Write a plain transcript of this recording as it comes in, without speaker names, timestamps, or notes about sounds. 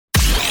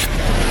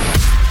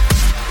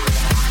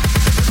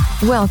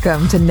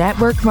Welcome to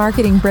Network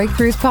Marketing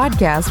Breakthroughs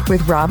Podcast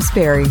with Rob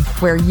Sperry,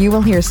 where you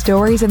will hear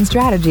stories and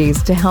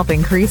strategies to help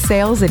increase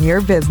sales in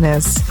your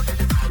business.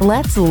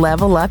 Let's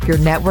level up your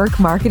network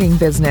marketing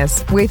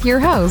business with your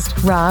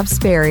host, Rob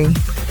Sperry.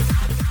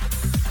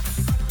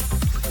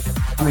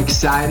 I'm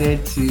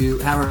excited to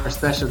have our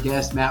special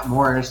guest, Matt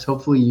Morris.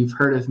 Hopefully you've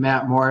heard of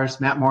Matt Morris.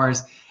 Matt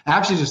Morris, I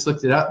actually just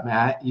looked it up,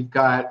 Matt. You've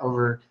got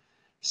over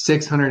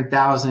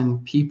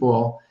 600,000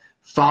 people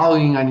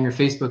following on your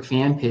Facebook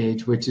fan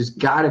page, which has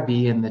got to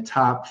be in the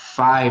top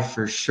 5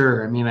 for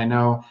sure. I mean, I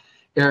know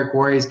Eric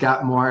Worre's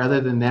got more.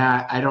 Other than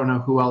that, I don't know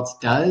who else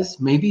does.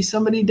 Maybe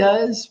somebody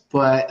does,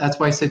 but that's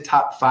why I said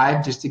top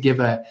 5, just to give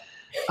a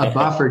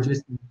buffer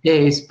just in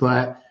case.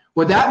 But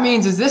what that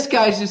means is this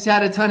guy's just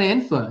had a ton of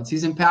influence.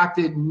 He's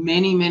impacted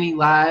many, many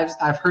lives.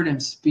 I've heard him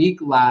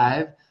speak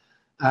live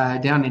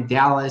down in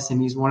Dallas,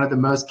 and he's one of the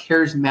most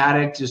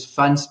charismatic, just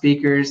fun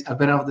speakers. I've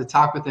been able to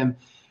talk with him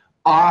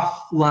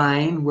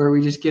offline where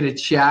we just get a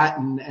chat,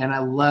 and I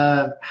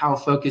love how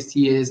focused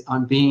he is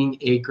on being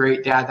a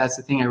great dad. That's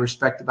the thing I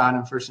respect about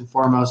him first and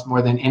foremost,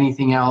 more than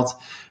anything else,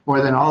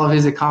 more than all of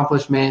his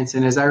accomplishments.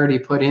 And as I already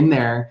put in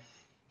there,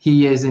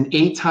 he is an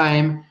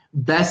 8-time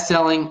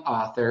best-selling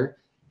author.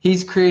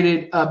 He's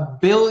created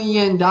 $1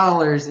 billion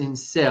in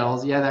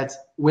sales. Yeah, that's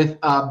with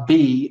a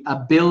B,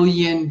 $1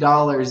 billion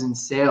in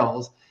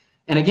sales.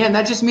 And again,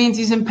 that just means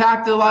he's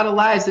impacted a lot of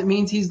lives. It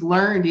means he's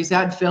learned. He's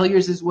had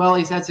failures as well.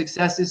 He's had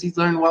successes. He's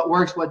learned what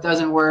works, what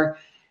doesn't work.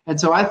 And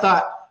so I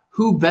thought,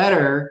 who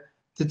better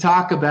to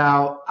talk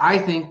about, I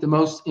think, the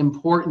most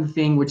important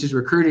thing, which is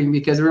recruiting,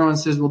 because everyone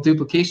says, well,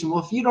 duplication. Well,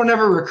 if you don't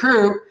ever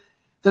recruit,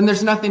 then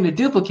there's nothing to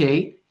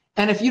duplicate.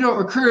 And if you don't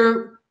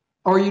recruit,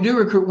 or you do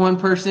recruit one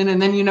person and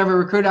then you never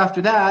recruit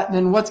after that,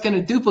 then what's going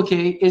to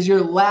duplicate is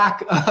your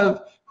lack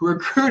of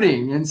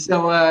recruiting. And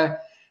so,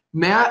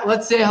 Matt,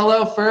 let's say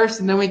hello first,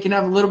 and then we can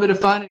have a little bit of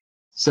fun.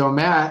 So,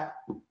 Matt,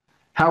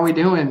 how we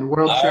doing?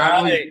 World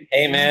travel? Right.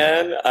 Hey,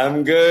 man,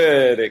 I'm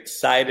good.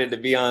 Excited to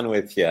be on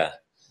with you.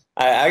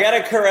 I got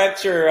to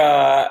correct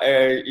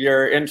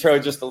your intro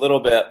just a little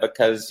bit,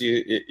 because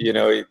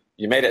you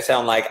made it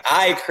sound like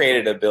I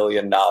created $1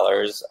 billion.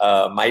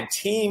 My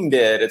team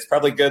did. It's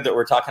probably good that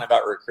we're talking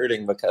about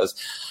recruiting, because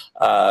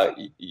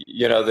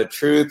the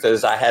truth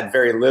is I had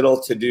very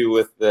little to do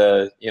with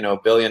the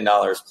 $1 billion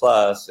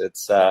plus.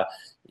 It's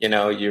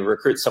you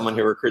recruit someone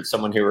who recruits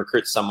someone who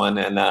recruits someone.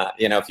 And,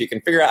 if you can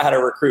figure out how to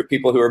recruit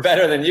people who are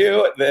better than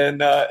you, then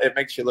it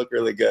makes you look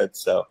really good.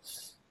 So.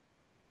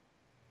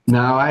 No,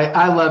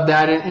 I love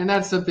that. And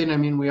that's something, I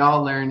mean, we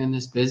all learn in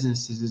this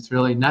business is it's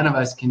really, none of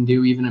us can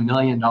do even $1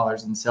 million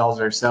in sales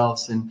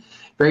ourselves. And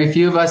very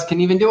few of us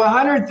can even do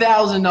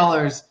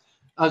 $100,000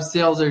 of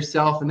sales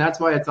ourselves. And that's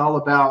why it's all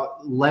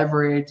about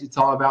leverage. It's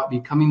all about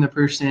becoming the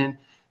person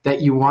that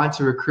you want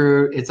to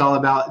recruit. It's all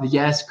about,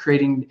 yes,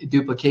 creating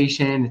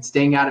duplication. It's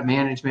staying out of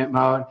management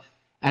mode.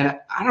 And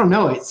I don't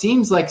know, it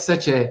seems like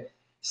such a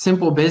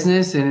simple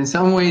business. And in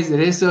some ways it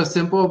is so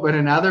simple, but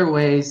in other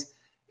ways,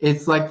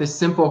 it's like the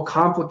simple,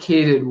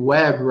 complicated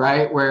web,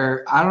 right?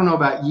 Where I don't know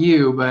about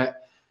you,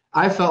 but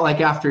I felt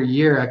like after a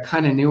year, I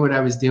kind of knew what I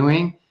was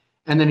doing.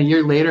 And then a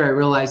year later, I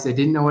realized I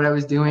didn't know what I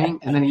was doing.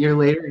 And then a year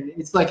later,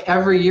 it's like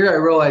every year I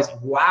realized,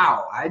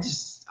 wow,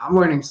 I'm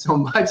learning so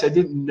much. I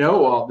didn't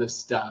know all this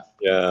stuff.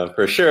 Yeah,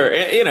 for sure.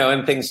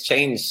 And things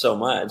change so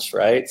much,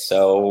 right?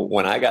 So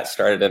when I got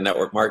started in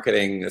network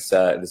marketing,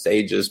 this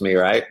ages me,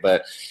 right?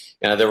 But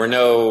there were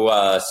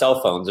no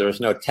cell phones. There was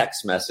no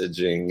text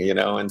messaging,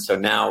 and so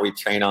now we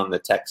train on the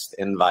text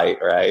invite,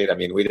 right? I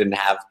mean, we didn't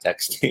have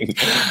texting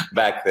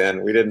back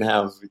then. We didn't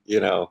have,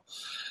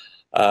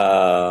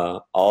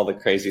 all the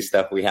crazy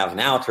stuff we have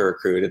now to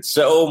recruit. It's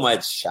so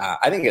much,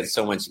 I think it's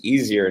so much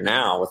easier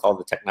now with all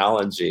the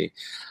technology,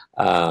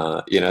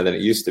 than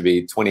it used to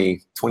be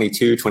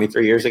 22,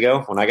 23 years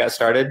ago when I got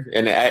started.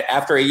 And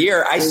after a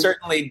year, I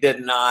certainly did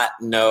not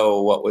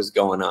know what was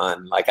going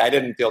on. Like, I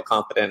didn't feel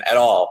confident at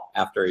all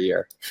after a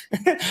year.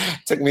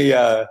 Took me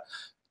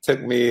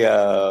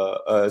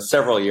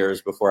several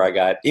years before I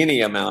got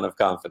any amount of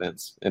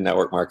confidence in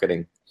network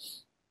marketing.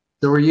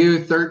 So were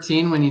you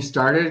 13 when you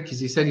started?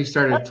 Because you said you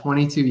started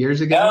 22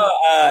 years ago?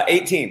 No,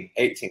 18.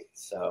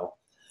 So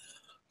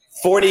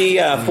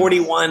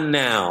 41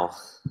 now.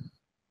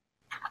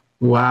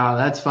 Wow,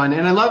 that's fun.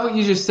 And I love what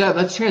you just said.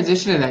 Let's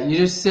transition to that. You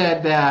just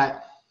said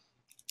that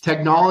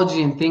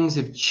technology and things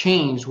have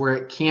changed where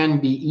it can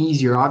be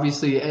easier.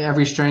 Obviously,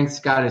 every strength's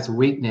got its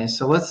weakness.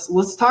 So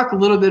let's talk a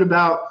little bit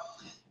about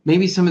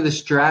maybe some of the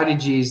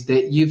strategies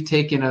that you've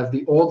taken of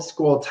the old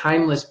school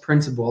timeless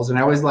principles. And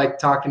I always like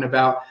talking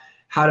about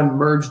how to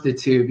merge the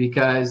two,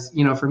 because,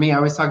 for me, I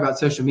always talk about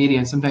social media,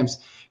 and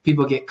sometimes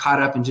people get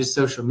caught up in just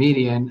social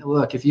media. And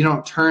look, if you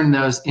don't turn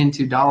those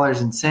into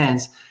dollars and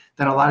cents,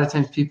 then a lot of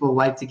times people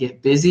like to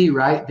get busy,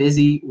 right?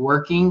 Busy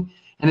working.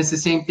 And it's the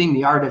same thing,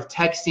 the art of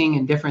texting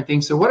and different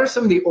things. So what are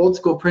some of the old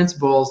school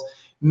principles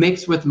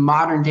mixed with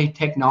modern day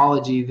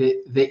technology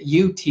that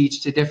you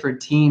teach to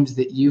different teams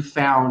that you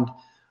found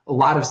a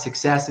lot of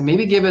success? And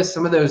maybe give us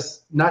some of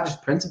those, not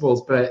just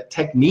principles, but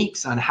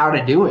techniques on how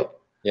to do it.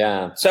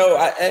 Yeah. So,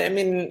 I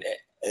mean,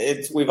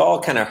 we've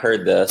all kind of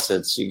heard this.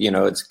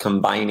 It's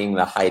combining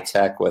the high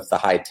tech with the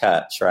high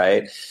touch,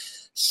 right?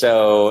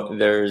 So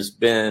there's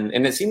been,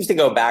 and it seems to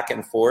go back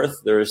and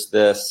forth. There's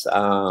this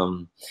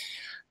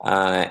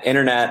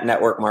internet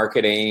network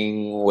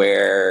marketing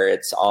where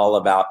it's all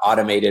about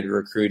automated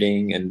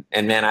recruiting.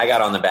 And man, I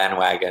got on the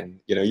bandwagon,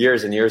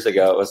 years and years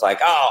ago. It was like,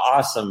 oh,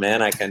 awesome,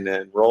 man. I can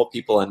enroll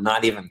people and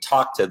not even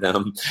talk to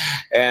them.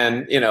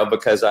 And,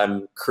 because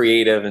I'm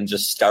creative and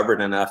just stubborn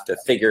enough to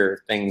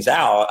figure things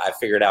out, I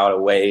figured out a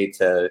way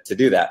to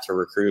do that, to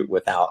recruit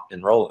without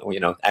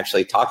enrolling,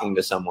 actually talking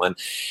to someone.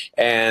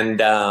 And,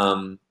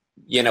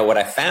 what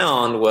I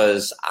found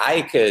was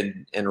I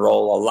could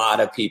enroll a lot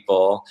of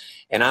people,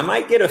 and I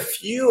might get a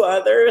few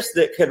others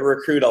that could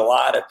recruit a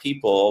lot of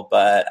people,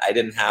 but I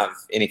didn't have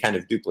any kind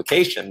of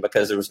duplication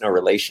because there was no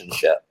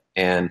relationship.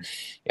 And,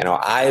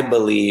 I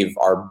believe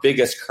our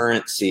biggest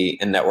currency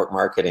in network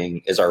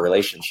marketing is our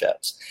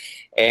relationships.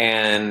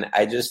 And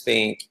I just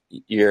think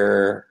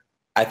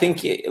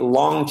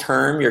long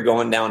term, you're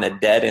going down a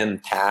dead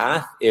end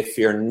path if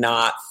you're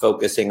not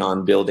focusing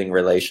on building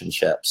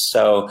relationships.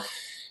 So,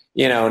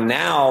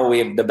 now we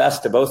have the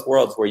best of both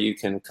worlds where you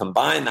can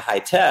combine the high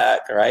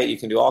tech, right? You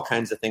can do all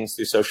kinds of things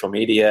through social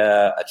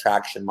media,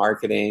 attraction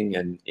marketing,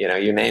 and,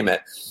 you name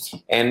it.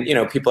 And,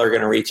 people are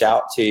going to reach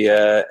out to you.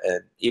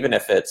 And even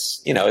if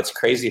it's, it's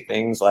crazy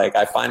things, like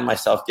I find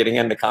myself getting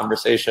into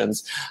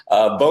conversations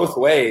both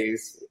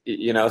ways.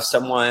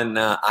 Someone,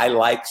 I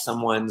like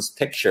someone's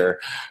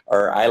picture,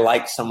 or I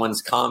like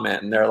someone's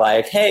comment, and they're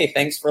like, hey,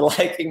 thanks for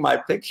liking my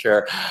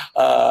picture.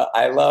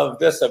 I love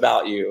this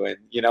about you. And,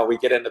 we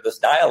get into this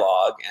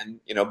dialogue and,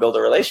 build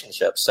a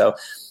relationship. So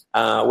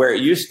where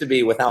it used to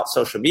be without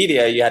social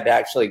media, you had to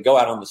actually go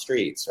out on the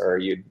streets, or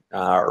you'd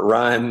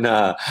run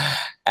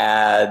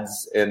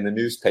ads in the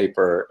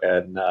newspaper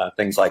and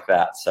things like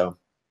that. So,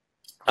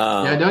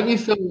 don't you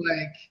feel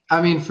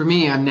like, for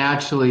me, I'm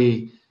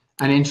naturally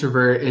an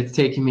introvert. It's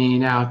taken me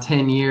now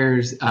 10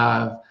 years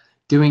of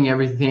doing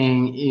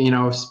everything,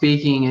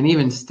 speaking. And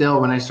even still,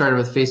 when I started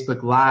with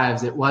Facebook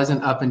Lives, it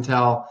wasn't up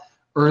until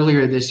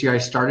earlier this year I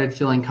started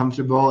feeling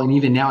comfortable. And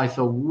even now I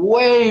feel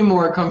way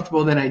more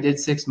comfortable than I did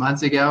 6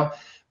 months ago,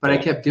 but I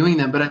kept doing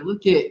them. But I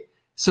look at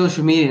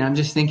social media and I'm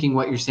just thinking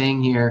what you're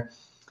saying here.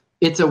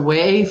 It's a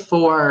way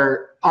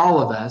for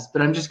all of us,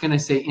 but I'm just going to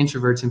say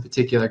introverts in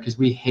particular, because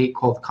we hate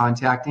cold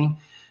contacting.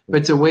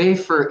 But it's a way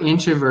for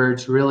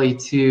introverts really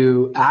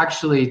to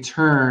actually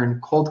turn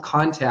cold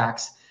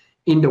contacts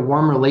into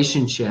warm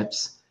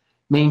relationships,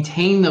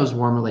 maintain those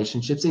warm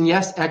relationships. And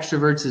yes,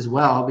 extroverts as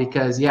well,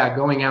 because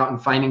going out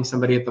and finding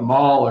somebody at the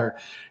mall, or,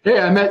 hey,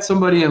 I met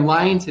somebody in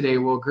line today.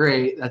 Well,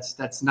 great.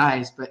 That's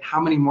nice. But how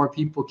many more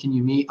people can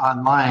you meet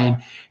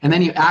online? And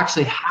then you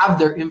actually have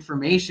their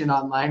information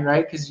online,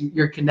 right? Because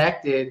you're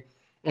connected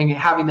and you're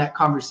having that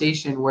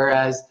conversation.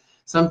 Whereas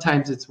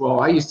sometimes it's, well,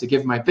 I used to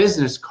give my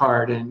business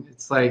card, and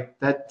it's like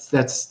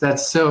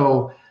that's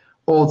so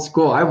old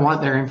school. I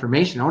want their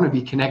information. I want to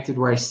be connected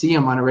where I see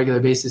them on a regular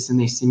basis and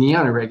they see me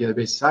on a regular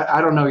basis. I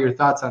don't know your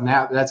thoughts on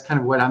that, but that's kind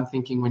of what I'm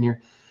thinking when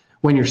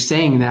you're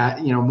saying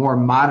that, more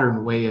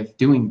modern way of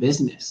doing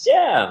business.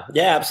 Yeah,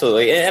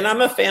 absolutely. And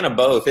I'm a fan of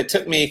both. It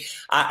took me,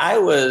 I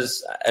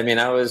was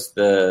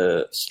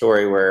the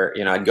story where,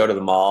 I'd go to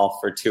the mall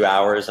for 2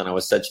 hours and I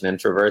was such an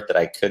introvert that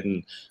I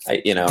couldn't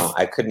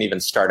even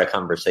start a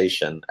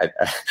conversation.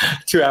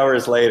 2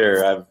 hours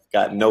later, I've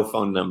got no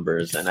phone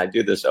numbers, and I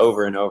do this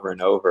over and over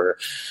and over.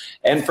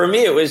 And for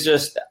me, it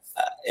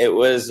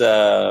was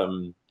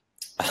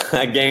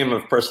a game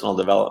of personal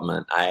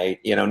development.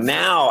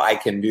 Now I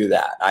can do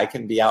that. I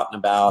can be out and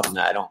about, and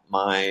I don't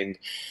mind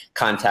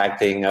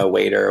contacting a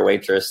waiter or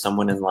waitress,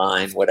 someone in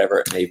line, whatever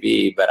it may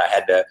be. But I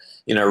had to,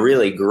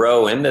 really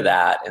grow into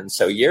that. And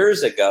so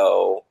years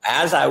ago,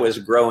 as I was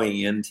growing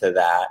into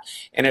that,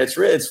 and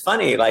it's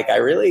funny, like I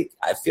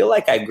feel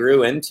like I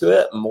grew into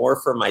it more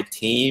for my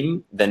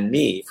team than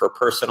me, for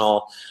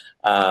personal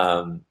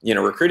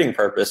recruiting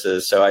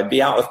purposes. So I'd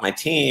be out with my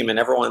team and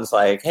everyone's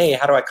like, hey,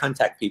 how do I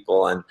contact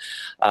people? And,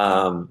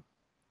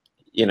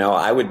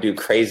 I would do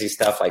crazy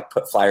stuff like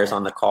put flyers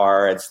on the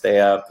car. I'd stay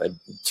up at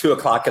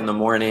 2:00 in the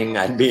morning.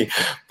 I'd be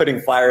putting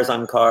flyers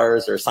on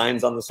cars or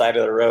signs on the side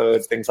of the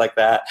roads, things like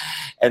that.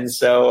 And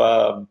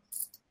so,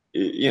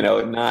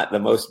 not the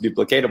most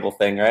duplicatable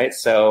thing, right?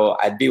 So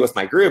I'd be with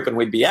my group and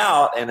we'd be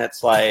out, and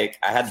it's like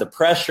I had the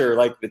pressure,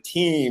 like the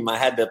team, I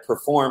had to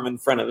perform in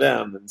front of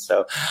them. And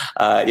so,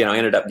 I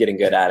ended up getting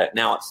good at it.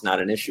 Now it's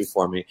not an issue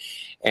for me.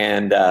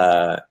 And,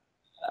 but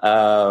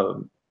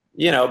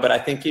I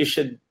think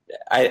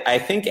I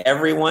think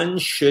everyone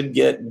should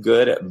get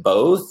good at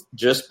both,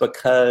 just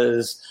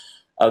because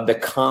of the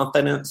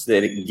confidence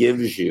that it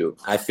gives you.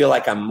 I feel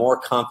like I'm more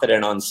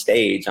confident on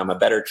stage. I'm a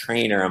better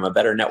trainer. I'm a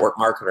better network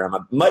marketer. I'm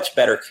a much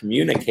better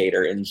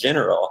communicator in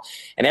general.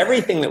 And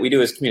everything that we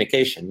do is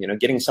communication,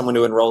 getting someone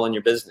to enroll in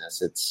your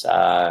business. It's,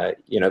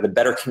 the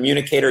better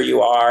communicator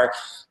you are,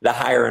 the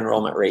higher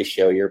enrollment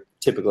ratio you're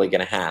typically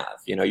going to have.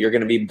 You're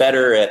going to be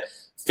better at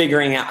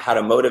figuring out how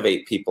to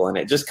motivate people. And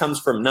it just comes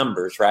from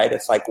numbers, right?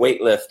 It's like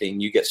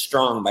weightlifting. You get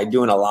strong by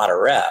doing a lot of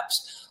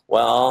reps.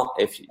 Well,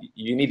 if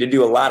you need to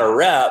do a lot of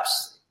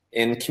reps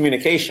in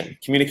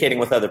communicating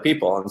with other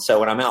people. And so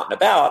when I'm out and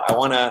about, I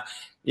want to,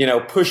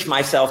 push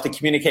myself to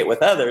communicate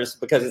with others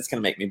because it's going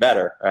to make me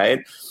better. Right.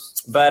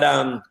 But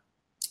now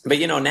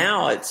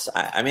I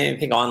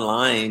think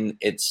online,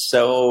 it's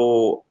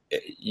so,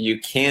 you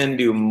can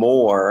do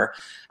more.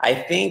 I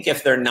think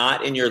if they're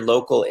not in your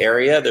local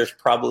area, there's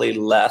probably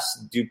less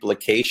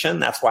duplication.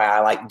 That's why I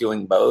like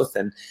doing both.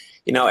 And,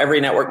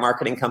 every network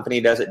marketing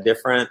company does it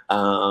different.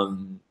 A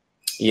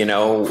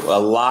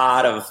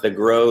lot of the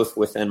growth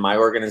within my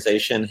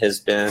organization has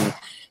been,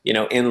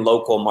 in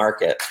local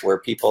markets where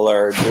people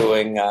are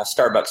doing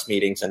Starbucks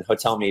meetings and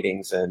hotel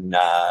meetings and,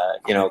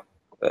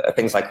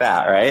 things like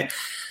that, right?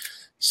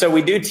 So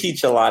we do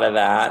teach a lot of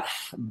that,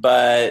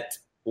 but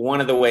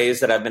one of the ways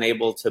that I've been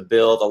able to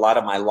build a lot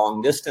of my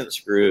long distance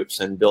groups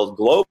and build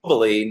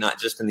globally, not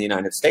just in the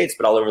United States,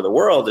 but all over the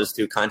world, is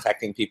through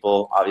contacting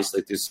people,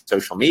 obviously through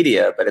social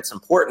media. But it's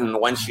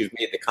important once you've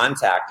made the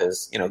contact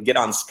is, get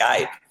on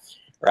Skype,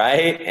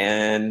 right?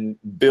 And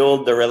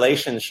build the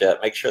relationship,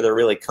 make sure they're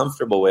really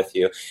comfortable with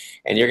you.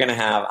 And you're going to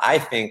have, I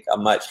think, a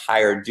much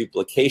higher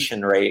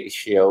duplication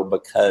ratio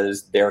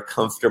because they're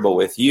comfortable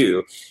with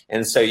you.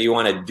 And so you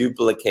want to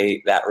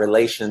duplicate that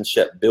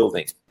relationship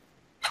building.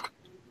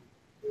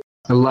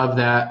 I love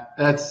that.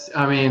 It's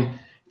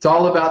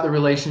all about the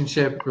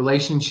relationship.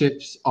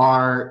 Relationships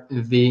are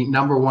the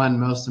number one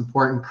most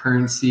important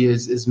currency,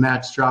 as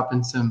Matt's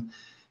dropping some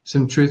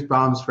truth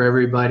bombs for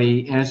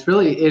everybody. And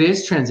it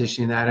is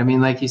transitioning that.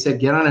 Like you said,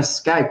 get on a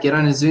Skype, get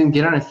on a Zoom,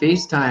 get on a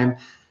FaceTime,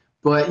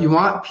 but you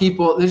want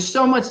people, there's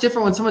so much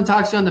different when someone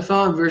talks to you on the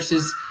phone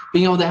versus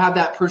being able to have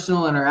that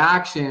personal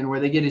interaction where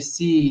they get to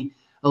see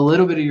a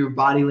little bit of your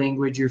body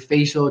language, your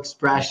facial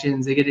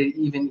expressions. They get to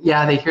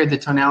they hear the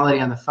tonality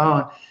on the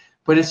phone,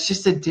 but it's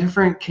just a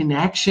different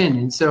connection.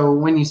 And so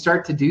when you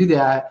start to do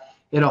that,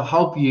 it'll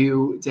help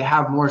you to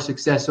have more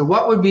success. So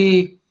what would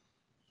be,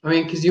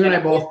 because you and I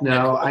both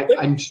know,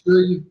 I'm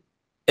sure you.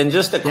 And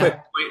just a quick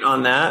point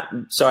on that,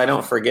 so I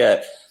don't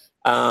forget.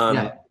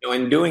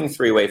 In doing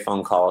three-way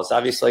phone calls,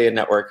 obviously in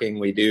networking,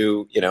 we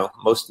do,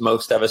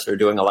 most of us are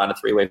doing a lot of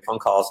three-way phone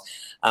calls.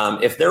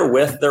 If they're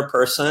with their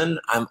person,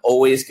 I'm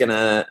always going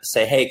to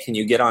say, hey, can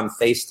you get on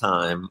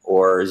FaceTime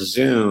or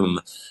Zoom?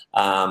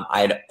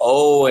 I'd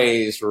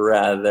always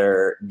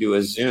rather do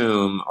a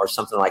Zoom or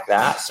something like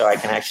that so I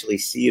can actually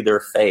see their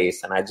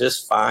face. And I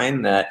just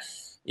find that,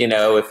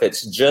 if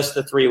it's just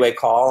a three-way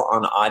call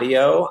on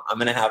audio, I'm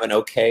going to have an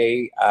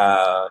okay,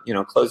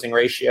 closing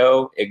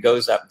ratio. It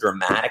goes up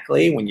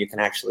dramatically when you can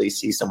actually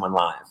see someone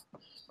live.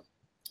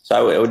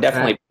 So I would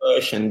definitely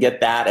push and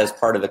get that as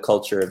part of the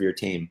culture of your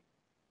team.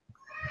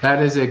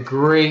 That is a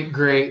great,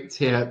 great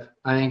tip.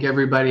 I think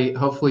everybody,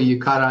 hopefully you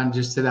caught on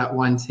just to that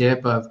one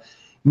tip of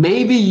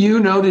maybe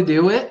to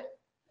do it,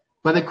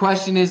 but the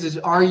question is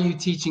are you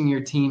teaching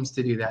your teams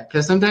to do that?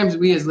 Because sometimes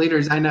we as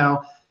leaders, I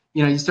know,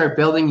 you start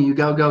building, you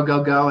go,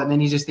 and then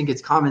you just think it's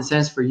common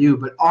sense for you.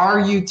 But are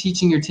you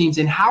teaching your teams,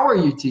 and how are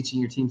you teaching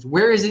your teams?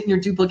 Where is it in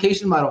your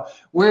duplication model?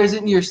 Where is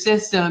it in your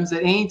systems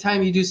that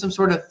anytime you do some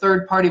sort of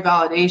third-party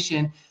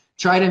validation,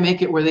 try to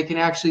make it where they can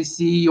actually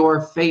see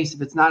your face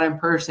if it's not in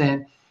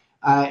person,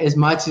 as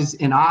much as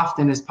and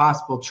often as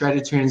possible. Try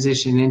to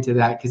transition into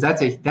that, because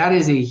that's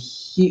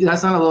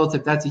not a little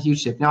tip. That's a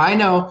huge tip. Now I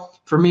know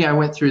for me, I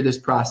went through this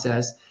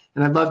process,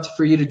 and I'd love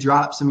for you to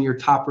drop some of your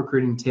top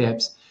recruiting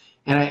tips.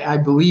 And I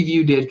believe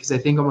you did, because I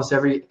think almost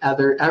every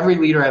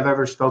leader I've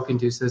ever spoken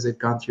to says they've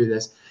gone through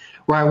this,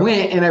 where I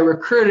went and I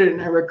recruited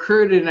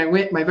and I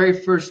went my very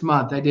first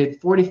month. I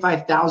did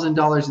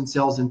 $45,000 in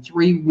sales in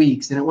 3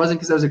 weeks. And it wasn't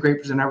because I was a great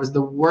presenter. I was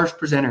the worst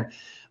presenter.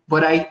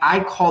 But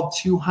I called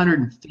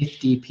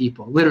 250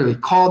 people, literally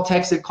called,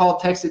 texted,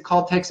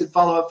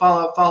 follow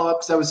up,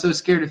 because I was so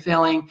scared of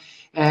failing.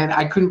 And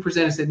I couldn't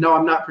present. I said, no,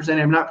 I'm not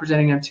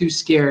presenting. I'm too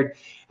scared.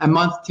 And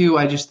month 2,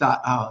 I just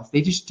thought, if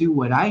they just do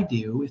what I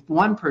do with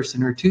one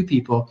person or 2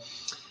 people.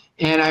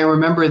 And I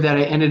remember that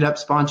I ended up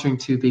sponsoring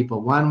 2 people.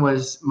 One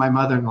was my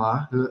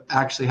mother-in-law, who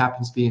actually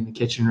happens to be in the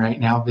kitchen right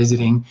now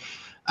visiting.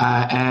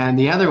 And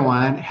the other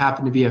one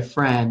happened to be a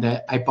friend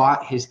that I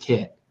bought his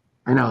kit.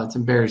 I know, it's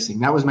embarrassing.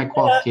 That was my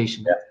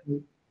qualification. Yeah.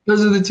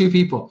 Those are the 2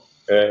 people.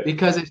 Right.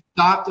 Because I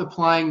stopped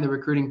applying the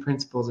recruiting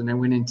principles and I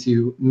went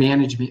into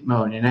management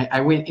mode. And I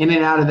went in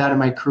and out of that in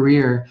my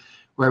career,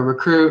 where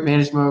recruit,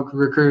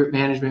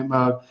 management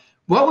mode.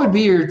 What would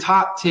be your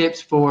top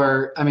tips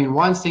for,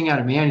 one, staying out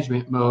of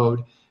management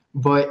mode,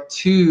 but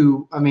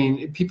 2,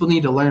 people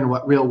need to learn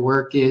what real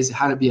work is,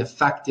 how to be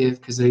effective,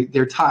 because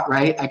they're taught,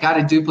 right? I got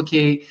to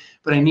duplicate,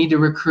 but I need to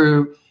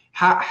recruit.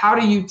 How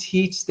do you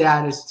teach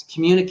that, is to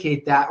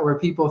communicate that where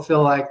people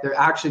feel like they're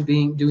actually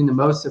doing the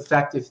most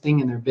effective thing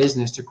in their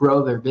business to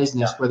grow their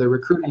business, where they're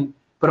recruiting,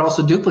 but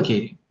also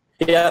duplicating?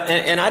 Yeah,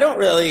 and I don't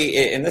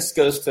really, and this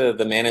goes to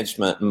the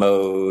management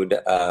mode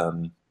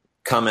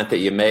comment that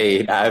you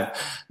made. I've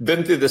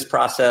been through this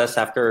process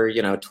after,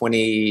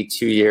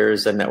 22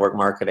 years in network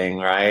marketing,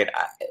 right?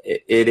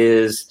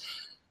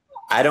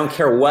 I don't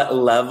care what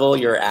level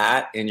you're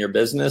at in your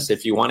business.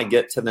 If you want to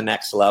get to the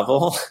next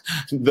level,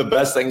 the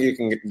best thing you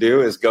can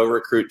do is go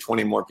recruit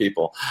 20 more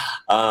people.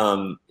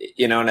 And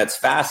it's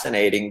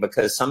fascinating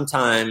because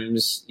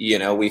sometimes,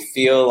 we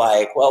feel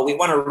like, well, we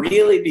want to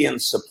really be in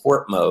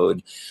support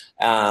mode.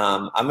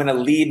 I'm going to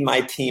lead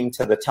my team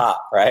to the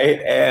top, right?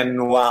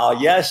 And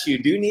while, yes, you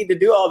do need to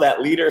do all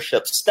that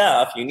leadership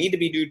stuff, you need to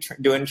be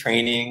doing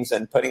trainings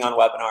and putting on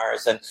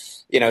webinars and,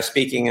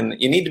 speaking, and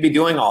you need to be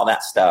doing all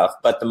that stuff.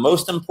 But the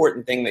most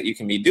important thing that you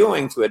can be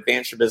doing to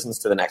advance your business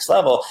to the next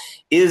level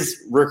is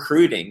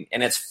recruiting.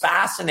 And it's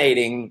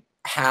fascinating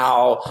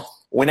how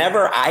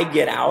whenever I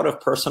get out of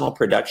personal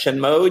production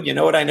mode, you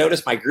know what I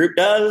notice my group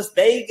does?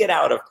 They get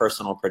out of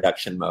personal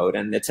production mode.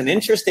 And it's an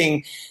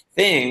interesting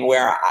thing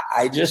where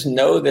I just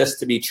know this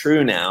to be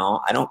true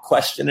now. I don't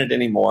question it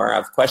anymore.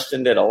 I've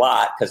questioned it a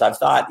lot because I've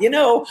thought,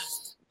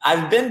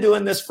 I've been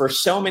doing this for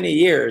so many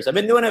years. I've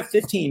been doing it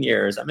 15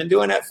 years. I've been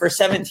doing it for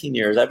 17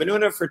 years. I've been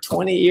doing it for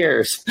 20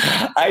 years.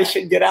 I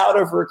should get out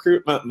of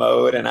recruitment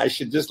mode and I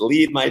should just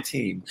lead my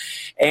team.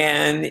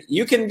 And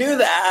you can do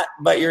that,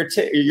 but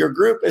your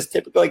group is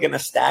typically going to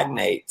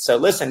stagnate. So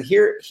listen,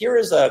 here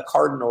is a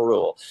cardinal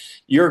rule.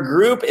 Your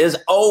group is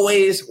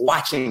always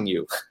watching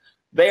you.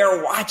 They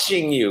are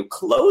watching you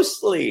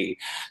closely.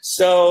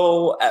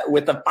 So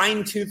with a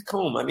fine-tooth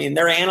comb,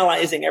 they're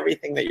analyzing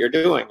everything that you're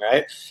doing,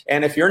 right?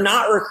 And if you're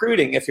not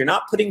recruiting, if you're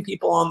not putting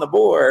people on the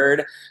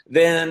board,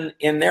 then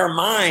in their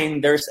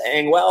mind, they're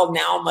saying, well,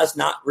 now must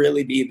not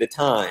really be the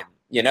time.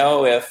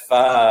 If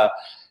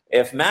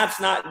Matt's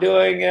not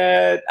doing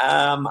it,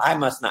 I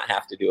must not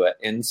have to do it.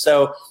 And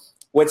so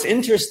what's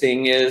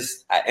interesting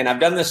is, and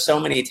I've done this so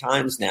many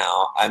times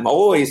now, I'm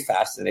always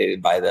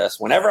fascinated by this.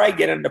 Whenever I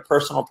get into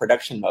personal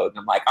production mode, and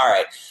I'm like, all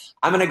right,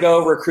 I'm going to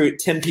go recruit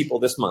 10 people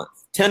this month,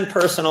 10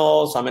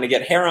 personals. I'm going to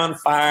get hair on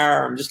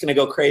fire. I'm just going to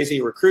go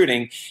crazy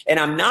recruiting. And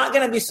I'm not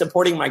going to be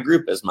supporting my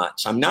group as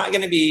much. I'm not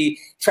going to be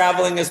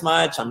traveling as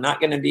much. I'm not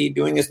going to be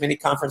doing as many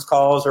conference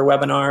calls or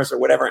webinars or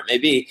whatever it may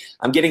be.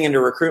 I'm getting into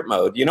recruit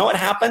mode. You know what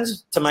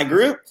happens to my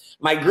group?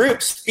 My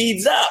group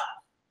speeds up.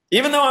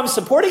 Even though I'm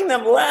supporting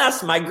them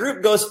less, my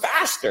group goes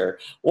faster.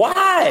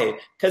 Why?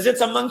 Because it's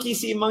a monkey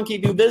see, monkey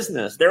do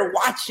business. They're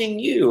watching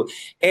you.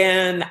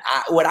 And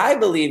what I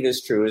believe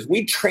is true is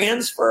we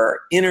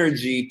transfer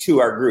energy to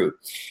our group.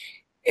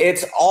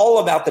 It's all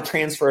about the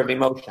transfer of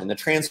emotion, the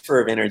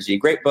transfer of energy.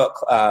 Great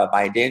book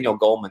by Daniel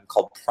Goleman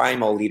called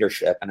Primal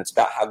Leadership. And it's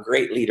about how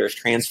great leaders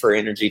transfer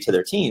energy to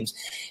their teams.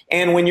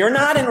 And when you're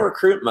not in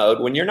recruit mode,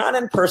 when you're not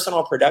in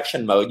personal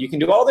production mode, you can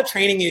do all the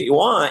training that you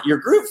want. Your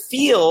group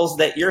feels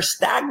that you're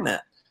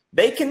stagnant.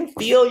 They can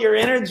feel your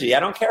energy. I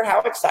don't care how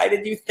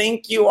excited you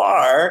think you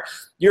are.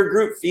 Your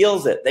group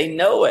feels it. They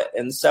know it.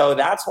 And so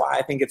that's why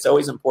I think it's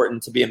always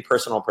important to be in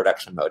personal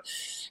production mode.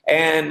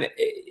 And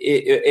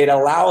it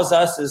allows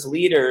us as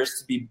leaders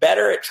to be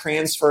better at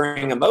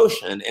transferring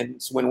emotion.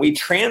 And when we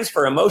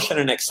transfer emotion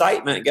and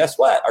excitement, guess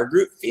what? Our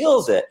group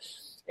feels it.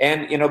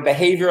 And,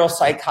 behavioral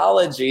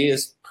psychology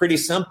is pretty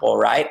simple,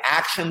 right?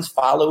 Actions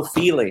follow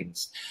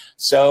feelings.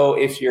 So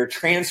if you're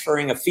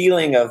transferring a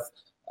feeling of,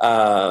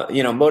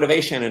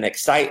 motivation and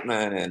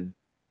excitement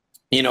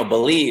and,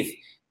 belief,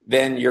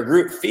 then your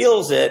group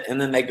feels it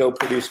and then they go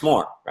produce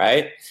more,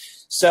 right?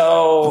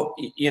 So,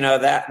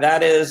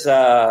 that is,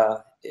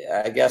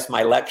 I guess,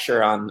 my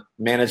lecture on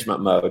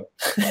management mode.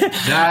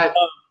 That's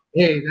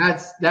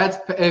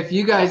if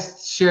you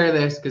guys share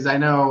this, because I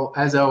know,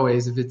 as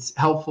always, if it's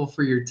helpful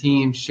for your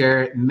team,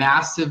 share it.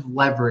 Massive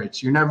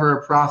leverage. You're never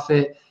a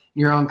prophet in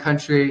your own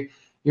country.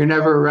 You're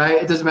never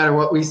right. It doesn't matter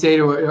what we say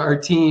to our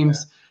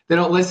teams. They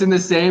don't listen the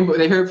same, but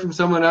they hear it from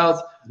someone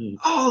else.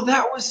 Oh,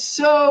 that was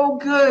so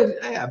good.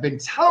 Hey, I've been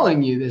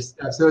telling you this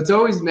stuff. So it's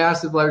always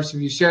massive leverage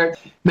if you share it.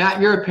 Matt,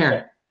 you're a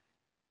parent.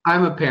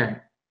 I'm a parent.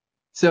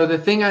 So the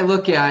thing I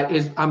look at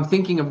is I'm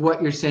thinking of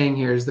what you're saying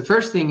here is the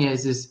first thing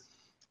is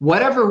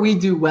whatever we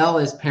do well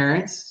as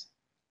parents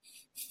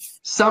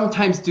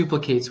sometimes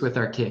duplicates with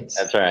our kids.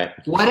 That's right.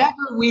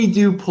 Whatever we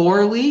do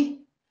poorly,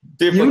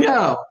 it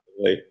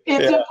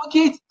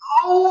duplicates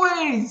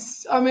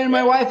always.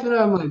 My wife and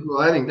I'm like, well,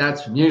 I think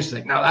that's from you. She's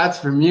like, no, that's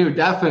from you,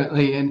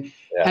 definitely. And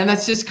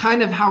that's just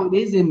kind of how it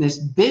is in this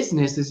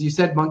business, as you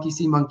said, monkey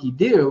see, monkey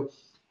do.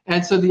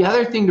 And so the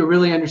other thing to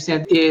really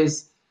understand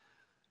is,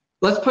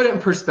 let's put it in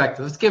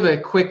perspective. Let's give a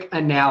quick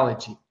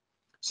analogy.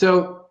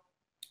 So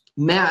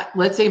Matt,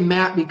 let's say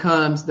Matt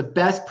becomes the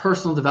best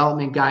personal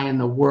development guy in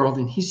the world,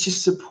 and he's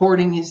just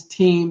supporting his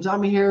teams.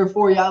 I'm here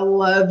for you. I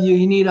love you.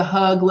 You need a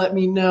hug? Let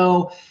me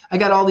know. I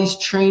got all these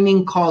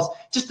training calls.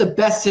 Just the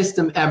best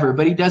system ever,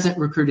 but he doesn't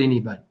recruit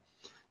anybody.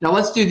 Now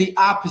let's do the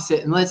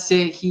opposite, and let's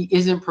say he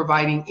isn't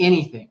providing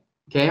anything.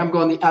 Okay, I'm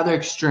going the other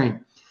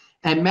extreme.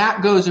 And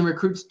Matt goes and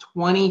recruits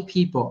 20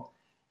 people.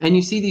 And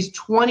you see these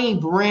 20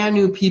 brand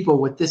new people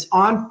with this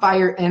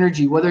on-fire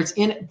energy, whether it's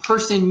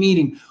in-person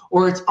meeting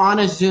or it's on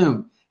a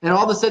Zoom. And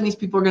all of a sudden, these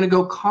people are going to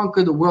go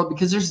conquer the world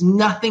because there's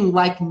nothing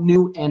like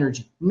new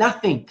energy.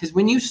 Nothing. Because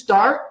when you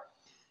start,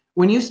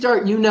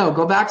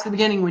 go back to the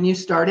beginning when you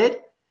started,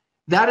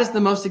 that is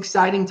the most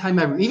exciting time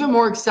ever, even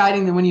more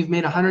exciting than when you've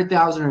made $100,000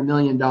 or $1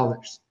 million.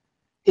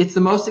 It's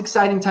the most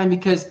exciting time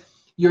because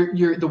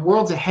the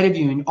world's ahead of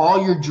you and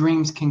all your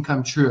dreams can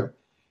come true.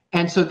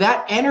 And so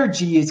that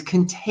energy is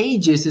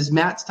contagious, as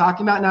Matt's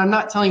talking about. Now, I'm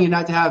not telling you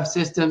not to have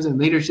systems and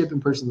leadership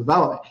and personal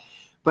development,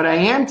 but I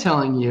am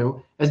telling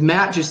you, as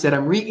Matt just said,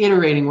 I'm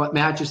reiterating what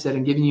Matt just said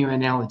and giving you an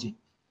analogy.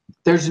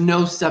 There's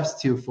no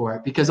substitute for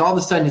it, because all of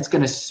a sudden it's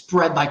going to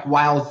spread like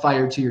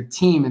wildfire to your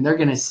team, and they're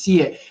going to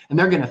see it and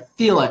they're going to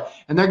feel it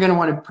and they're going to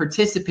want to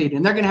participate,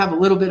 and they're going to have a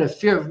little bit of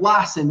fear of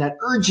loss and that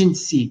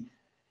urgency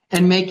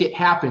and make it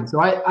happen.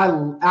 So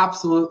I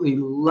absolutely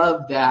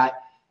love that.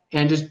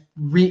 And just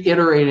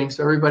reiterating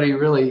so everybody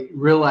really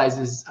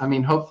realizes, I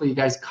mean, hopefully you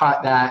guys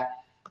caught that,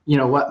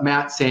 what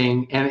Matt's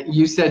saying. And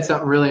you said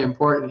something really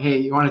important. Hey,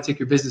 you want to take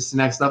your business to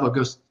the next level,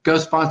 go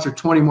sponsor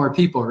 20 more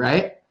people,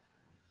 right?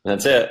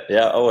 That's it.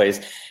 Yeah, always.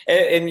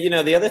 And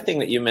the other thing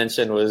that you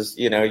mentioned was,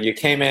 you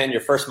came in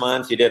your first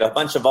month, you did a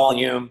bunch of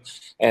volume,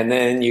 and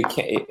then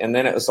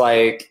it was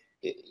like,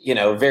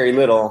 very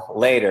little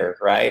later,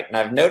 right? And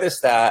I've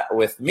noticed that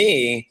with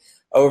me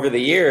over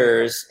the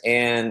years,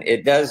 and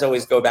it does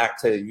always go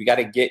back to, you got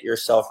to get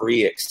yourself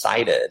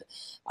re-excited.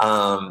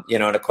 And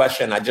a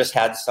question, I just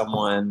had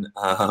someone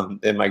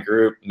in my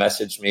group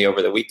message me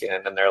over the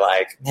weekend, and they're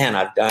like, man,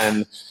 I've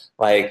done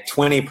like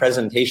 20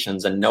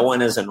 presentations and no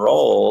one is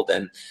enrolled.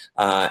 And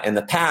in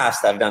the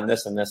past, I've done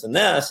this and this and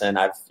this, and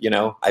I've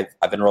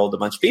enrolled a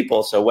bunch of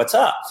people. So what's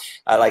up?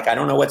 I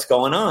don't know what's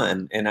going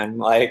on. And I'm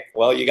like,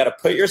 well, you got to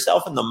put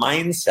yourself in the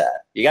mindset.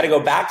 You got to go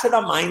back to the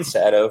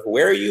mindset of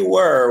where you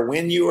were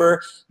when you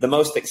were the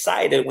most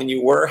excited, when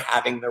you were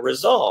having the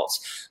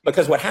results.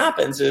 Because what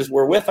happens is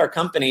we're with our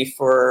company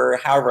for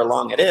however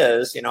long it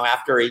is.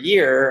 After a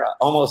year,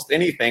 almost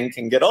anything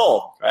can get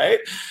old, right?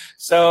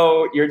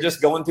 So you're just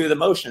going through the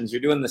motions.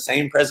 You're doing the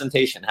same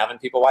presentation, having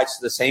people watch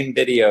the same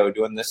video,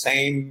 doing the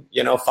same,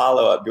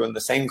 follow-up, doing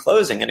the same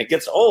closing, and it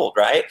gets old,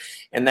 right?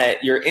 And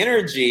that your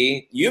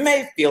energy, you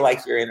may feel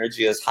like your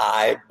energy is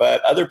high,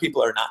 but other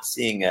people are not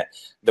seeing it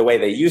the way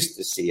they used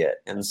to see it.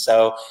 And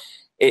so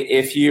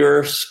if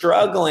you're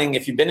struggling,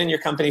 if you've been in your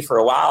company for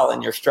a while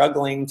and you're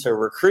struggling to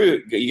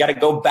recruit, you got to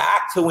go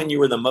back to when you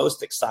were the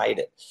most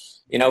excited.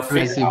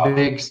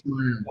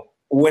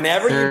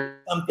 Whenever you do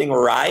something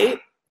right,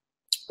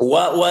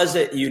 what was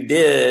it you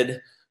did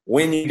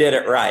when you did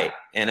it right?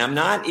 And I'm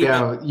not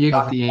even you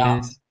got the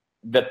answer.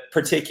 The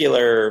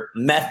particular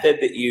method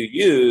that you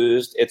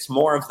used. It's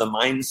more of the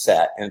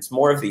mindset and it's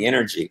more of the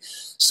energy.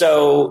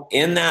 So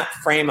in that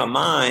frame of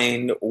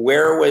mind,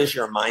 where was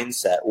your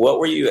mindset? What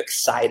were you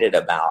excited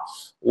about?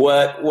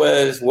 What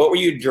were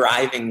you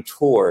driving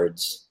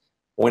towards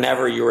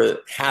whenever you were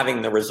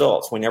having the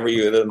results, whenever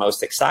you were the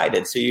most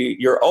excited? So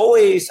you're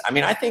always,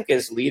 I think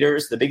as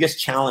leaders, the biggest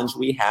challenge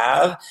we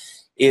have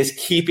is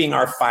keeping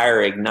our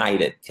fire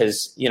ignited.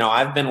 Because,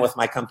 I've been with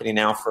my company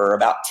now for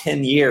about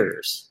 10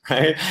 years,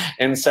 right?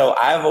 And so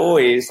I've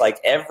always,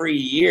 every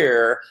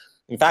year,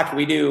 in fact,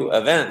 we do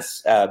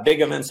events, big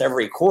events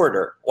every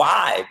quarter.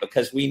 Why?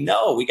 Because we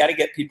know we got to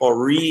get people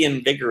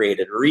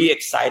reinvigorated,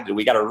 re-excited.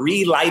 We got to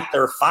relight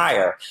their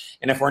fire.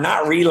 And if we're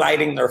not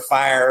relighting their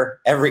fire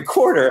every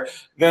quarter,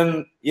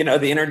 then,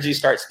 the energy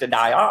starts to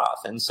die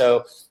off. And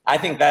so I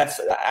think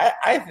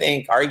I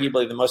think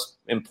arguably the most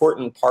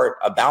important part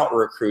about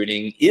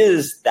recruiting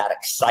is that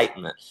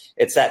excitement.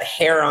 It's that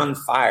hair on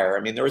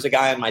fire. There was a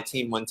guy on my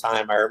team one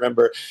time, I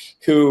remember,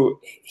 who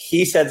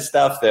he said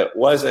stuff that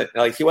wasn't,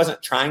 he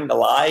wasn't trying to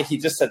lie. He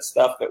just said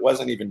stuff that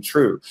wasn't even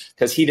true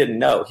because he didn't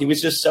know. He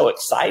was just so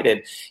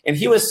excited. And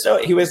he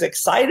was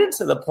excited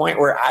to the point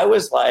where I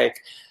was like,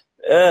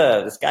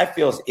 this guy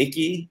feels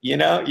icky, you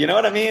know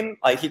what I mean?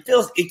 He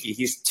feels icky.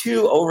 He's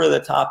too over the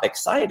top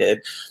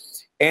excited.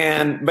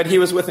 But he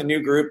was with a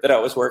new group that I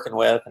was working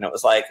with, and it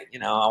was like,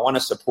 I want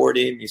to support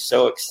him. He's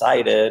so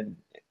excited.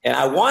 And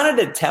I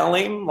wanted to tell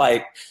him,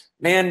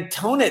 man,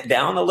 tone it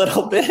down a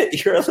little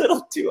bit. You're a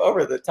little too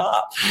over the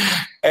top.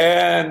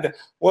 And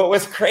what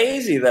was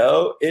crazy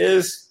though,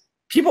 is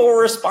people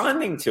were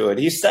responding to it.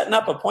 He's setting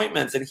up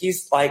appointments and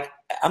he's like,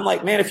 I'm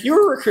like, man, if you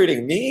were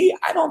recruiting me,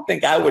 I don't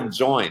think I would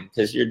join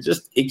because you're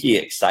just icky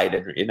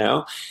excited,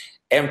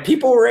 And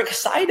people were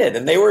excited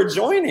and they were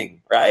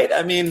joining, right?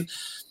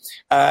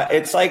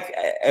 It's like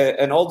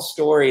an old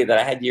story that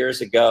I had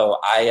years ago.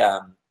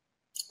 I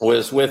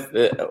was with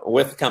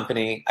the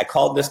company. I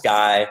called this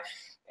guy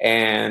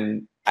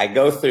and I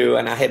go through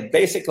and I had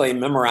basically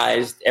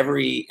memorized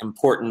every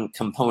important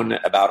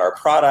component about our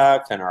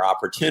product and our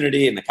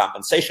opportunity and the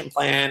compensation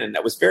plan. And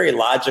that was very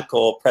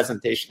logical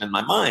presentation in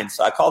my mind.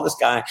 So I call this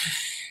guy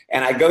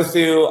and I go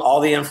through all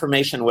the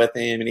information with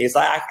him and he's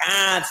like,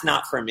 it's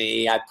not for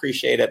me. I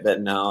appreciate it,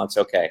 but no, it's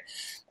okay.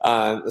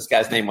 This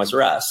guy's name was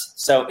Russ.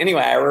 So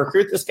anyway, I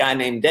recruit this guy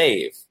named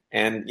Dave.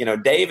 And,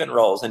 Dave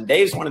enrolls. And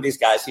Dave's one of these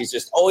guys, he's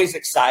just always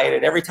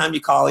excited. Every time you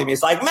call him,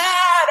 he's like,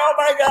 Matt, oh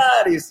my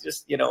God. He's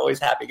just, always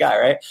happy guy,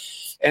 right?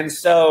 And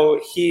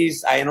so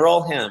I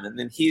enroll him. And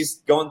then he's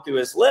going through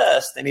his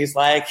list. And he's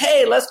like,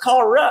 hey, let's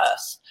call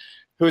Russ,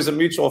 who's a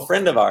mutual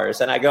friend of ours.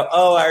 And I go,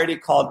 oh, I already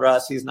called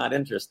Russ. He's not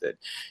interested.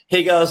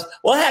 He goes,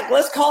 well, heck,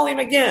 let's call him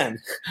again.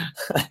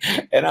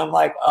 And I'm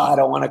like, oh, I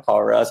don't want to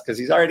call Russ because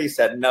he's already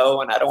said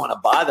no, and I don't want to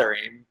bother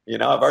him.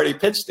 I've already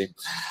pitched him.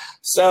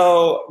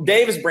 So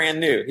Dave is brand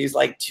new. He's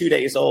like 2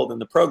 days old in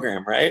the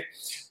program, right?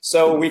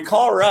 So we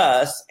call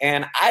Russ,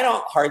 and I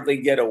don't hardly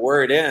get a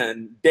word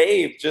in.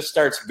 Dave just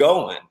starts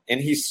going, and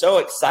he's so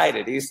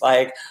excited. He's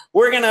like,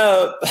 we're going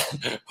to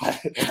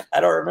 – I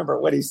don't remember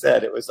what he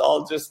said. It was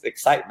all just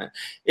excitement.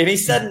 And he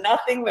said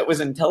nothing that was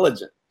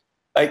intelligent.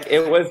 Like,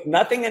 it was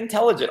nothing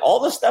intelligent.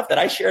 All the stuff that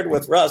I shared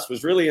with Russ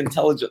was really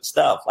intelligent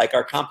stuff. Like,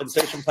 our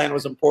compensation plan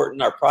was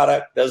important. Our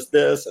product does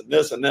this and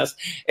this and this.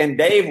 And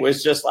Dave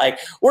was just like,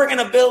 we're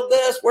going to build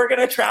this. We're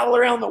going to travel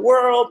around the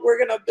world. We're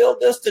going to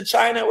build this to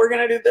China. We're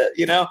going to do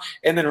this,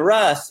 And then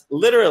Russ,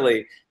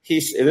 literally,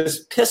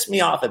 this pissed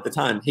me off at the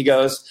time. He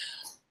goes,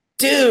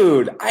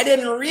 dude, I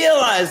didn't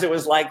realize it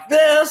was like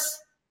this.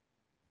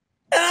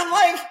 And I'm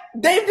like,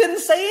 Dave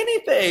didn't say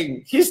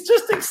anything. He's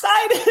just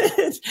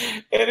excited.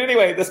 And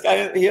anyway, this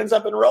guy, he ends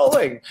up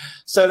enrolling.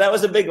 So that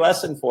was a big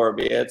lesson for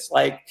me. It's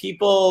like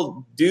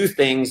people do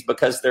things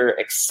because they're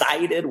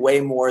excited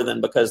way more than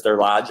because they're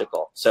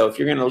logical. So if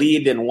you're going to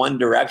lead in one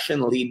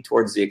direction, lead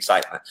towards the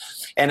excitement.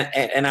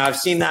 And I've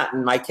seen that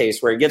in my case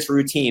where it gets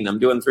routine. I'm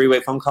doing 3-way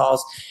phone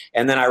calls.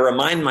 And then I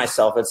remind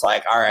myself, it's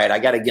like, all right, I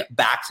got to get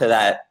back to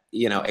that,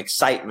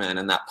 excitement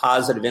and that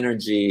positive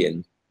energy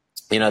and,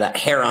 that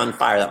hair on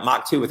fire, that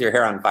Mach 2 with your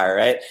hair on fire,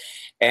 right?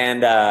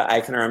 And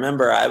I can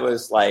remember I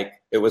was like,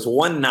 it was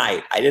one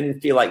night. I didn't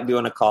feel like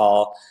doing a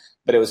call,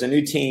 but it was a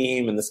new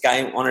team, and this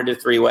guy wanted a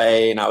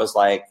 3-way, and I was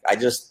like,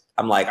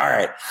 I'm like, all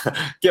right,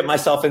 get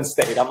myself in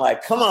state. I'm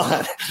like, come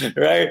on,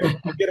 right?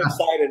 Get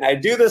excited. And I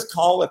do this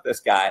call with this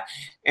guy,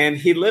 and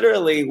he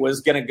literally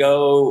was going to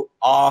go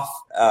off,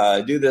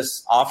 do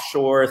this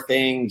offshore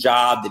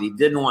job that he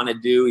didn't want to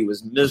do. He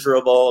was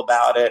miserable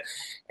about it.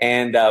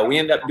 And we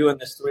end up doing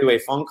this 3-way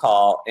phone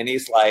call. And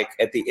he's like,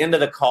 at the end of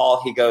the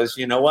call, he goes,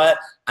 you know what?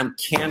 I'm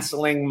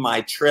canceling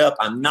my trip.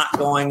 I'm not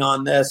going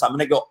on this. I'm going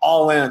to go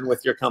all in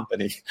with your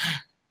company.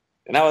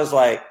 And I was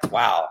like,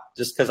 wow,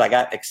 just because I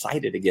got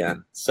excited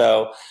again.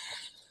 So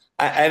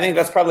I think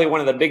that's probably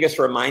one of the biggest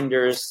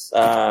reminders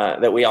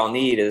that we all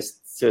need is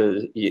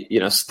to,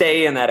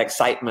 stay in that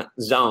excitement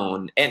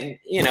zone. And,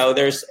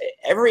 there's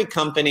every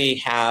company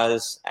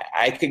has,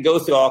 I could go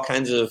through all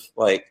kinds of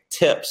like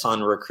tips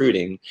on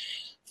recruiting,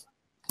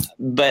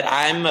 but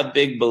I'm a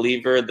big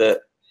believer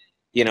that,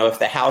 if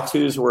the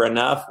how-tos were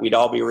enough, we'd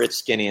all be rich,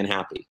 skinny, and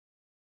happy.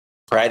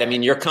 Right? I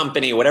mean, your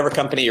company, whatever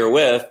company you're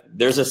with,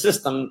 there's a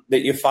system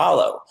that you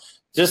follow.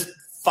 Just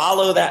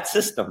follow that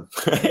system,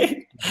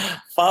 right?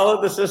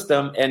 Follow the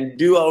system and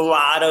do a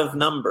lot of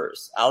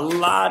numbers.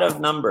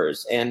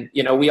 And,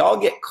 we all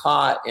get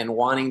caught in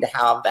wanting to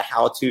have the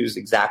how-tos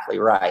exactly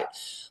right.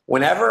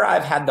 Whenever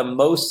I've had the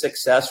most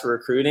success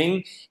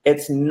recruiting,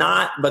 it's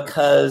not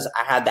because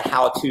I had the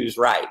how-tos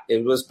right.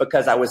 It was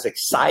because I was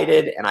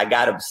excited and I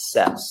got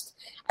obsessed.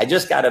 I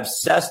just got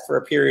obsessed for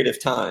a period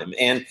of time.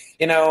 And,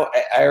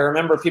 I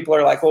remember people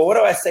are like, well, what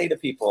do I say to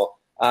people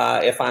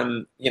if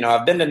I'm,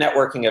 I've been to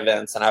networking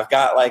events and I've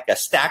got like a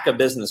stack of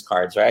business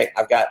cards, right?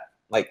 I've got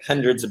like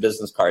hundreds of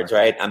business cards,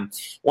 right?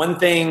 One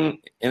thing,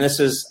 and this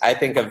is, I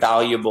think, a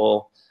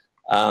valuable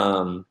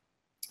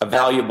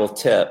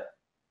tip,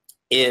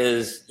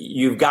 is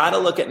you've got to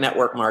look at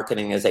network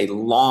marketing as a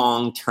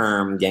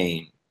long-term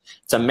game.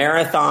 It's a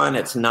marathon.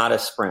 It's not a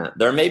sprint.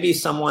 There may be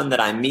someone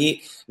that I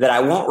meet that I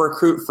won't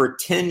recruit for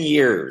 10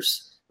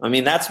 years. I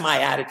mean, that's my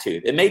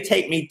attitude. It may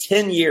take me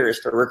 10 years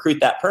to recruit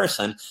that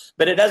person,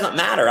 but it doesn't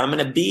matter. I'm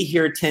going to be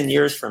here 10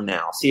 years from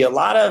now. See, a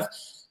lot of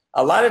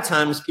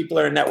times people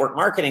are in network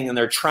marketing and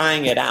they're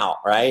trying it out,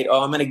 right?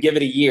 Oh, I'm going to give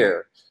it a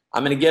year.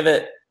 I'm going to give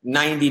it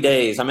 90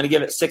 days. I'm going to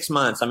give it 6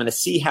 months. I'm going to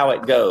see how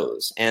it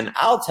goes. And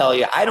I'll tell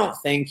you, I don't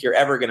think you're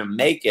ever going to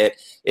make it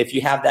if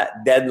you have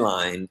that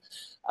deadline.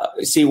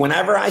 See,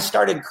 whenever I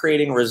started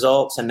creating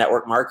results in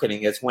network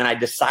marketing, it's when I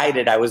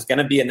decided I was going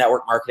to be a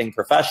network marketing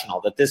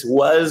professional, that this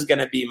was going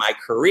to be my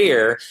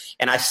career.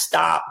 And I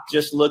stopped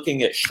just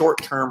looking at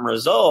short-term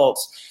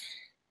results.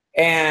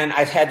 And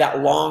I've had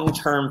that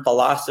long-term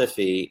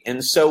philosophy.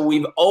 And so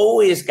we've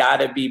always got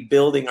to be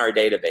building our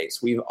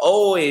database.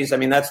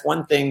 That's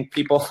one thing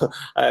people,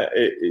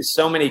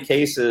 so many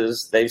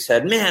cases, they've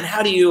said, man,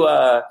 how do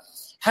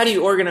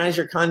you organize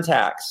your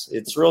contacts?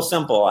 It's real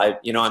simple. I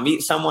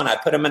meet someone, I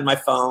put them in my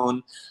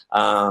phone.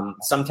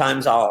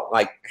 Sometimes I'll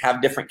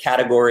have different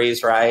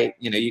categories, right?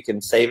 You can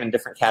save in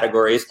different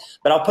categories,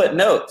 but I'll put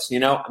notes,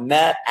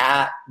 met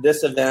at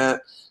this event,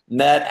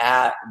 met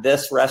at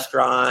this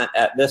restaurant,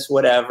 at this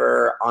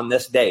whatever, on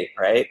this date,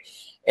 right?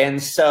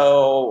 And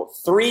so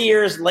 3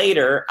 years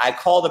later, I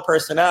call the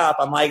person up.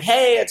 I'm like,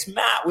 hey, it's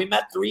Matt. We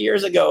met 3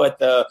 years ago at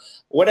the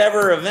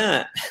whatever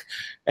event.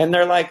 And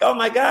they're like, oh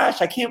my gosh,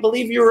 I can't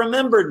believe you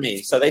remembered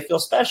me. So they feel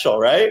special,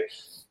 right?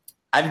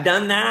 I've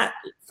done that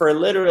for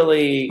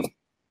literally,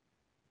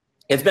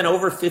 it's been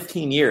over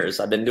 15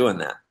 years I've been doing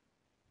that.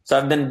 So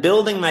I've been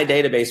building my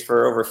database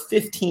for over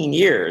 15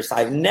 years.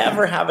 I've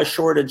never have a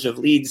shortage of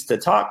leads to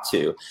talk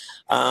to.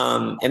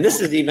 And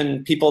this is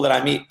even people that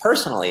I meet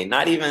personally,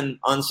 not even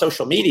on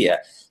social media.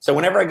 So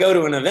whenever I go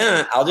to an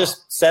event, I'll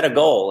just set a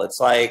goal. It's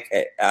like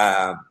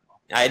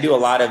I do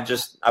a lot of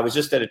I was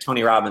just at a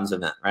Tony Robbins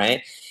event,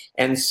 right?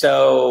 And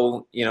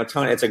so,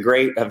 Tony, it's a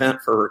great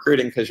event for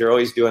recruiting because you're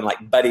always doing like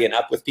buddying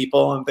up with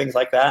people and things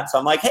like that. So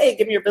I'm like, hey,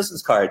 give me your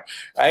business card,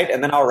 right?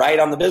 And then I'll write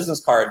on the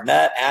business card,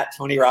 met at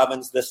Tony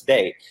Robbins this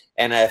date.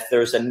 And if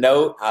there's a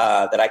note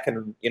that I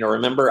can,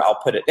 remember, I'll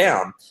put it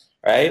down,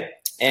 right?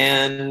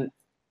 And,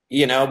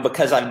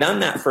 because I've done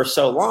that for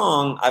so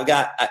long,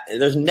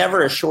 there's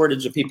never a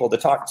shortage of people to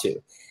talk to.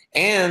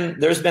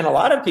 And there's been a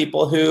lot of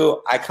people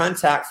who I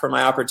contact for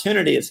my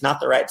opportunity. It's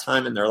not the right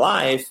time in their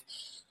life,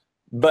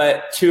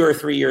 but 2 or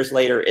 3 years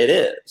later, it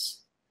is.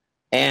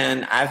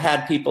 And I've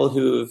had people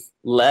who've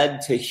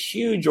led to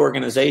huge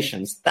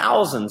organizations,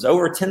 thousands,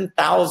 over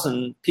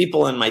 10,000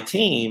 people in my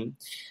team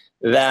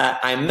that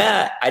I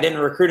met. I didn't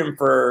recruit them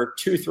for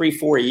 2, 3,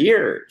 4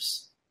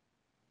 years.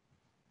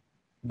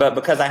 But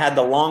because I had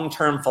the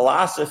long-term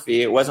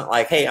philosophy, it wasn't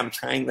like, hey, I'm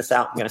trying this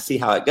out. I'm going to see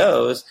how it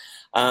goes.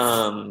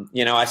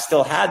 I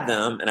still had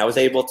them and I was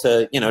able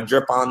to,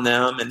 drip on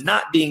them and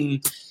not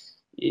being,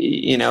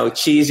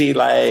 cheesy,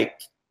 like,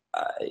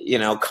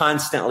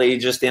 constantly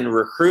just in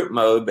recruit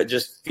mode, but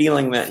just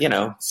feeling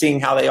that, seeing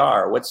how they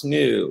are, what's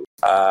new,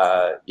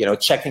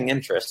 checking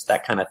interest,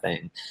 that kind of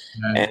thing.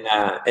 Right.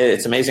 And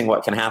it's amazing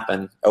what can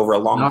happen over a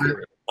long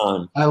period of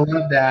time. I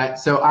love that.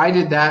 So I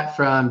did that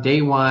from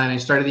day one. I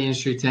started the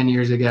industry 10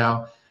 years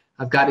ago.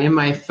 I've got in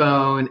my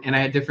phone and I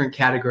had different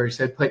categories.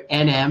 So I put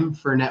NM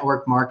for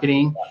network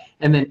marketing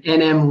and then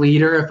NM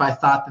leader if I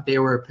thought that they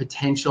were a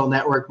potential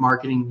network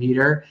marketing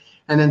leader.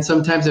 And then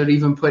sometimes I would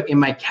even put in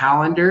my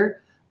calendar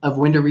of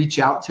when to reach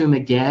out to them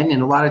again.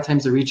 And a lot of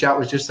times the reach out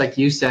was just like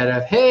you said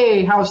of,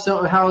 hey, how's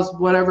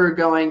whatever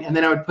going? And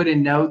then I would put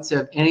in notes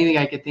of anything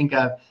I could think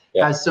of.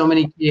 Yeah. Has so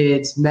many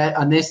kids, met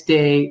on this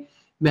date,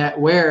 met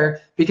where,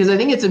 because I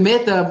think it's a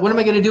myth of what am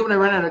I going to do when I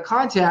run out of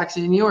contacts?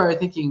 And you are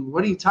thinking,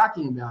 what are you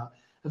talking about?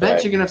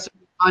 Eventually you're going to have so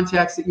many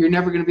contacts that you're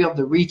never going to be able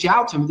to reach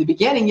out to them. At the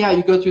beginning, yeah,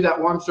 you go through that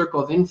warm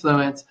circle of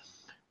influence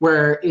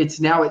where it's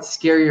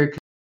scarier.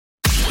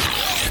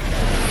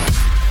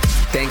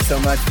 Thanks so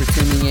much for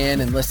tuning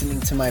in and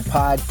listening to my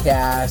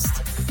podcast.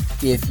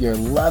 If you're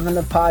loving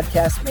the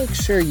podcast, make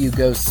sure you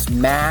go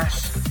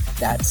smash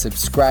that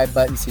subscribe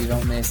button so you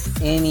don't miss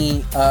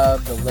any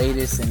of the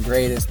latest and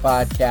greatest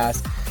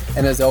podcasts.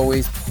 And as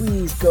always,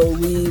 please go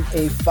leave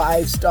a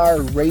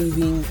 5-star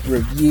raving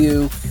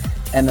review.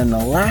 And then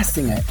the last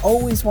thing I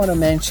always want to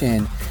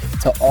mention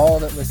to all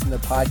that listen to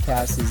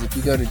podcasts is if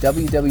you go to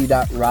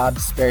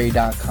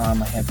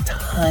www.robsperry.com, I have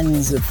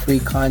tons of free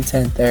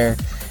content there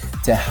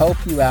to help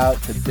you out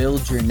to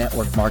build your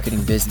network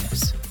marketing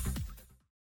business.